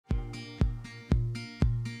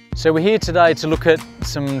So we're here today to look at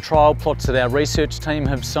some trial plots that our research team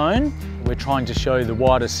have sown. We're trying to show the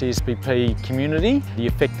wider CSBP community the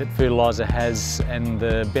effect that fertiliser has and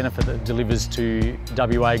the benefit that it delivers to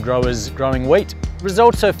WA growers growing wheat.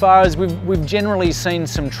 Results so far is we've generally seen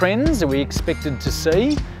some trends that we expected to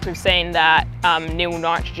see. We've seen that nil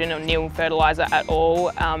nitrogen or nil fertiliser at all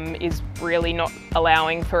is really not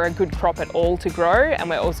allowing for a good crop at all to grow, and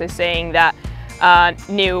we're also seeing that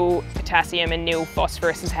nil potassium and nil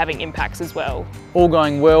phosphorus is having impacts as well. All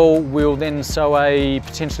going well, we'll then sow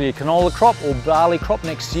potentially a canola crop or barley crop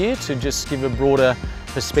next year to just give a broader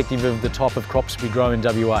perspective of the type of crops we grow in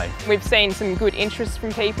WA. We've seen some good interest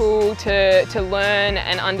from people to learn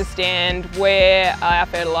and understand where our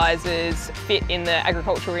fertilisers fit in the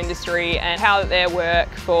agricultural industry and how their work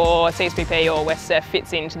for CSBP or WestCEF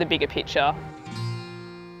fits into the bigger picture.